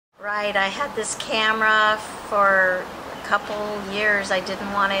Right, I had this camera for a couple years. I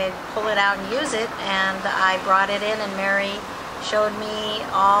didn't want to pull it out and use it, and I brought it in, and Mary showed me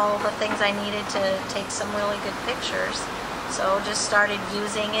all the things I needed to take some really good pictures. So just started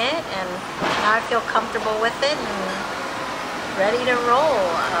using it, and now I feel comfortable with it and ready to roll.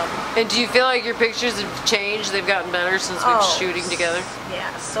 And do you feel like your pictures have changed? They've gotten better since we've been shooting together? Yeah,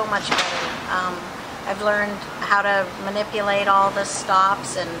 so much better. I've learned how to manipulate all the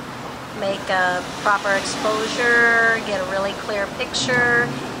stops and make a proper exposure, get a really clear picture.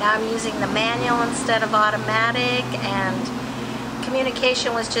 Now I'm using the manual instead of automatic, and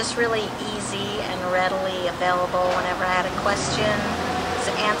communication was just really easy and readily available. Whenever I had a question, it's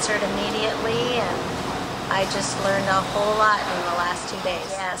answered immediately, and I just learned a whole lot in the last 2 days.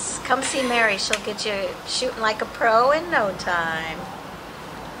 Yes, come see Mary. She'll get you shooting like a pro in no time.